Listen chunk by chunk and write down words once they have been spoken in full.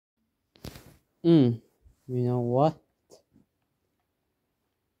You know what?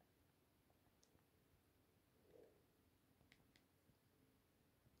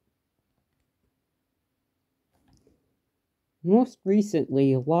 Most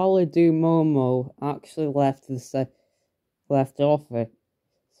recently, Laladu Momo actually left office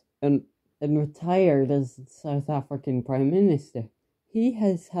and retired as South African Prime Minister. He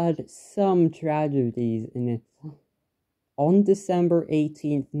has had some tragedies in it. On December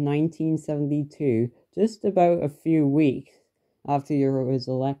 18th, 1972, just about a few weeks after he was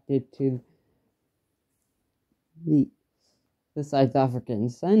elected to the South African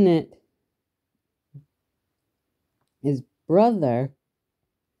Senate, his brother,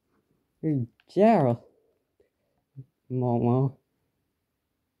 Gerald Momo,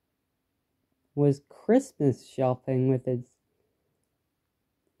 was Christmas shopping with his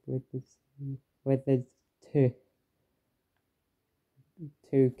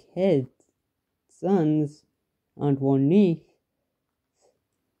two kids, sons, and one niece.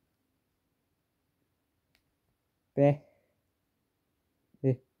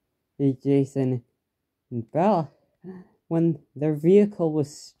 Jason and Bella, when their vehicle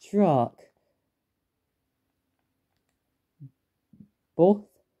was struck, both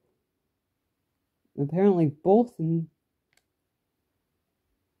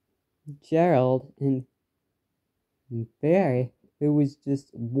Gerald and Barry, who was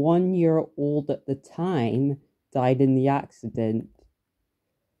just 1 year old at the time, died in the accident.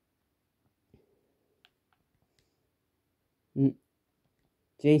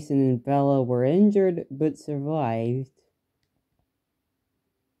 Jason and Bella were injured but survived.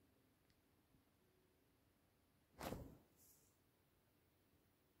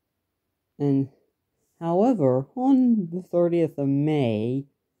 And however, on the 30th of May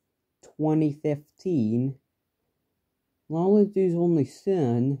 2015, Laladu's only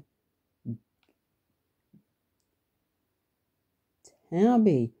son,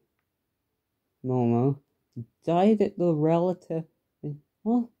 Tabby Momo, died at the relative in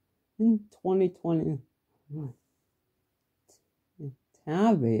 2020.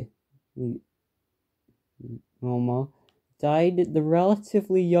 Tabby Momo died at the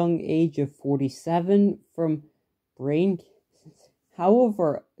relatively young age of 47 from brain cancer.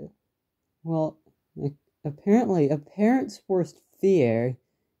 However, apparently a parent's worst fear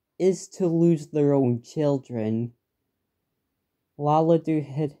is to lose their own children.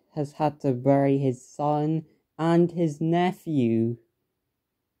 Laladu has had to bury his son and his nephew.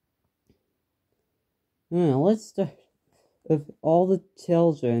 Let's start with all the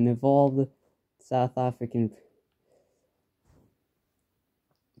children of all the South African.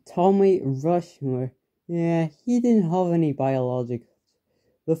 Tommy Rushmore, he didn't have any biological.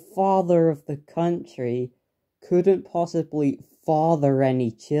 The father of the country couldn't possibly father any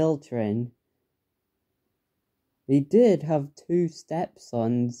children. He did have two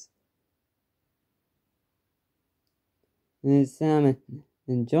stepsons, Sam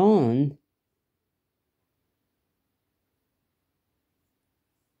and John,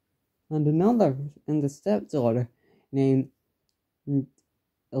 and a stepdaughter named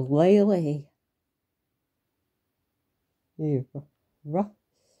Layla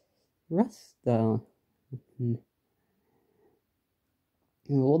Rusta.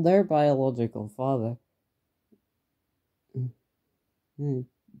 Well, their biological father,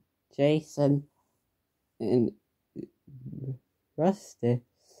 Jason and Rusty,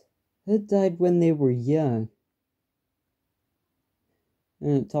 had died when they were young.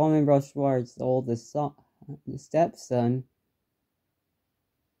 And Tommy Rushmore's oldest son, stepson,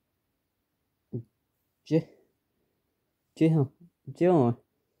 John,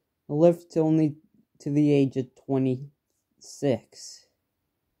 lived only to the age of 26.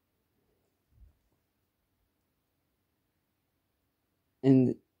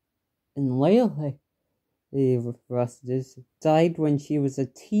 And Layla Rustis died when she was a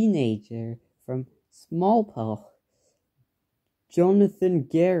teenager from smallpox. Jonathan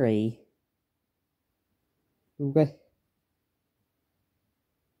Gary,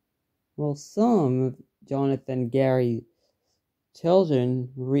 some of Jonathan Gary's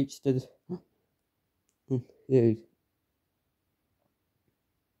children reached the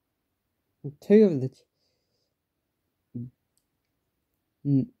two of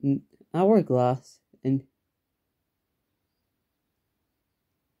the hourglass and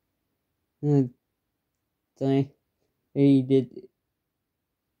he did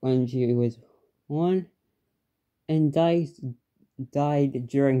when she was 1 and died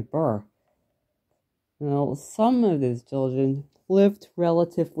during birth. Well, some of his children lived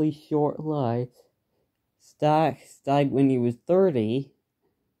relatively short lives. Stax died when he was 30.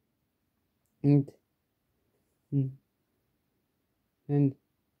 and and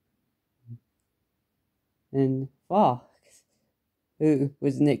and Fox, who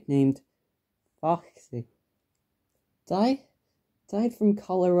was nicknamed Foxy, died from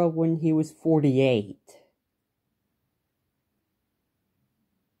cholera when he was 48.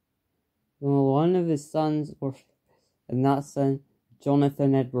 Well, one of his sons, and that son,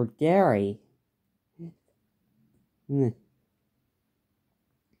 Jonathan Edward Gary,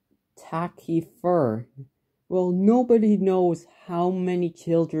 Tacky Fern. Well, nobody knows how many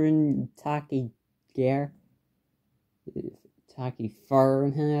children Tacky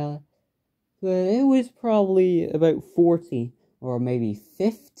Fern had, but it was probably about 40 or maybe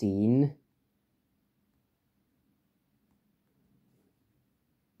 15.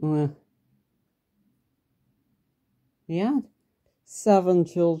 Well, he had 7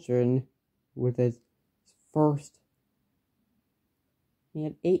 children with his first. He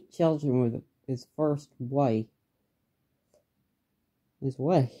had 8 children with his first wife. His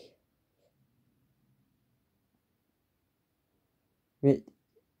wife.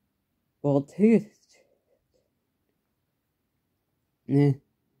 Well, two.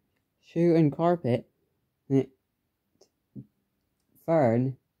 Shoe and Carpet.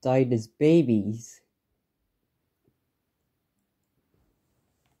 Fern died as babies.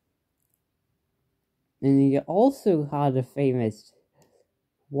 And he also had a famous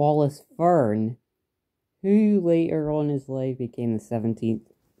Wallace Fern, who later on in his life became the 17th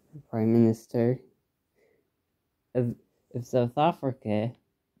Prime Minister of South Africa.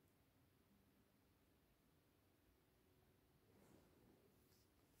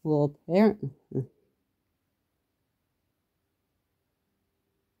 Well, apparently,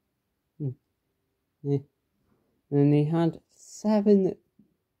 and he had 7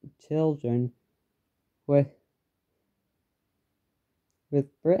 children with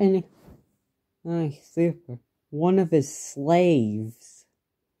Britain. Super. One of his slaves.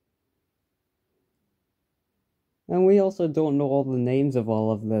 And we also don't know all the names of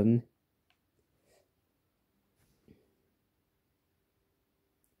all of them.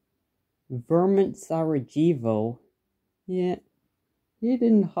 Vermont Sarajevo. Yeah, he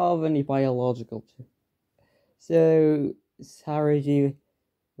didn't have any biological children. So Sarajevo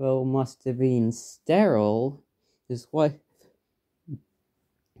must have been sterile. His wife,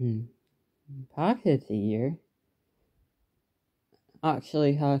 Packeteer,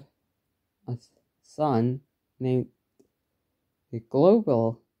 actually had a son named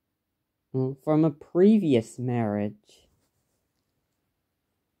Global from a previous marriage.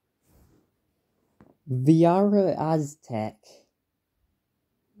 Viara Aztec.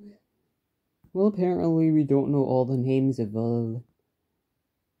 Well, apparently we don't know all the names of all.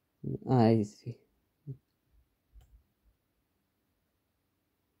 I see.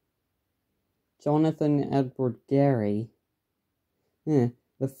 Jonathan Edward Gary.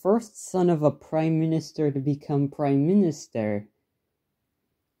 The first son of a prime minister to become prime minister.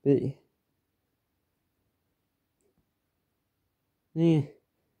 But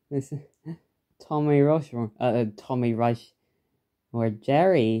this Tommy Rushmore, or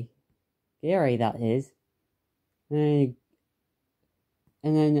Gary, that is. And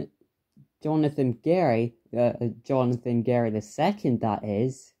then Jonathan Gary II, that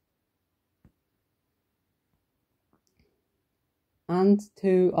is. And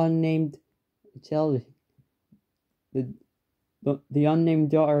 2 unnamed children. The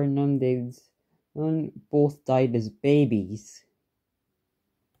unnamed daughter and unnamed son both died as babies.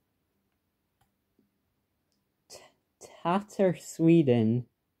 Tatter Sweden.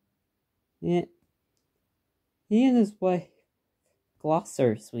 Yeah. He and his wife,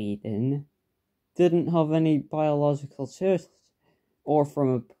 Glasser Sweden, didn't have any biological children, or from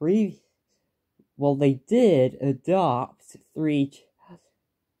a previous. Well, they did adopt 3.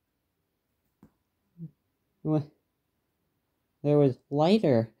 There was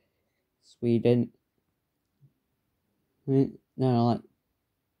Lighter Sweden.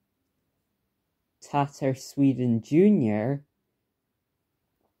 Tatter Sweden Jr.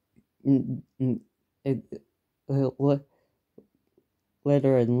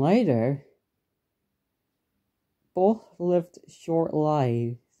 Later and later, both lived short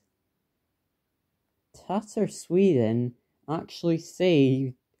lives. Tatter Sweden actually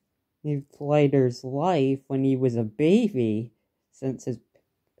saved Lighter's life when he was a baby, since his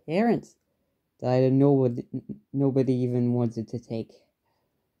parents died and nobody even wanted to take.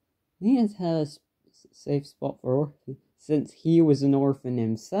 He has had a safe spot for orphans since he was an orphan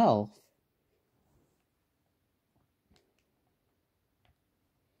himself.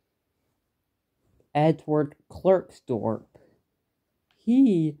 Edward Klerksdorp.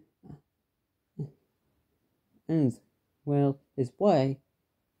 He and, well, his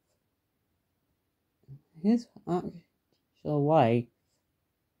actual wife,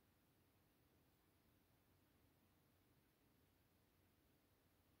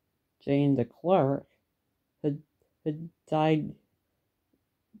 Jane de Klerk, had died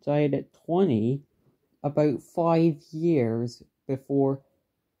at 20, about 5 years before,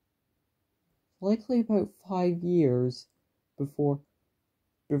 likely about 5 years before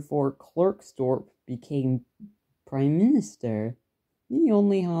Klerksdorp became Prime Minister. He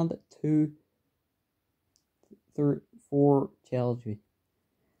only had four children.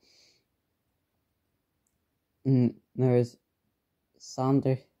 And there's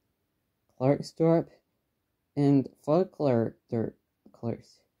Sander Klerksdorp and Folklore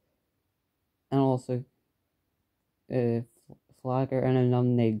Clerks, and also Flagger and an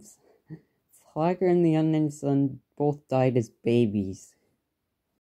unnamed. Flagger and the unnamed son both died as babies.